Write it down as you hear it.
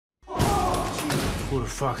Who the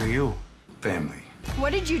fuck are you? Family.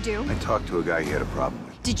 What did you do? I talked to a guy he had a problem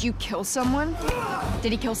with. Did you kill someone?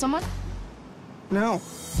 Did he kill someone? No.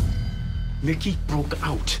 Mickey broke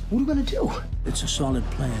out. What are we gonna do? It's a solid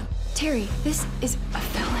plan. Terry, this is a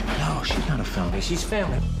felony. No, she's not a felony. She's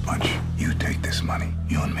family. Bunch, you take this money.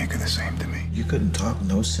 You and make her the same to me. You couldn't talk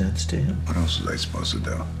no sense to him? What else was I supposed to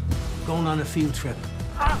do? Going on a field trip.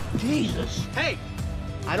 Jesus. Hey!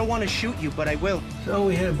 I don't want to shoot you, but I will. So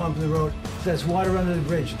we hit a bump in the road. There's water under the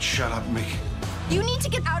bridge. Shut up, Mickey. You need to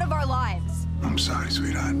get out of our lives. I'm sorry,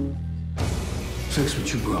 sweetheart. Fix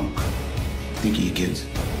what you broke. Think of your kids.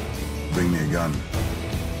 Bring me a gun.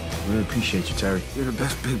 Really appreciate you, Terry. You're the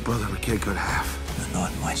best big brother a kid could have. You're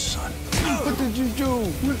not my son. What did you do?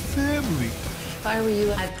 We're family. If I were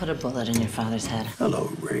you, I'd put a bullet in your father's head.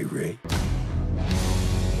 Hello, Ray Ray.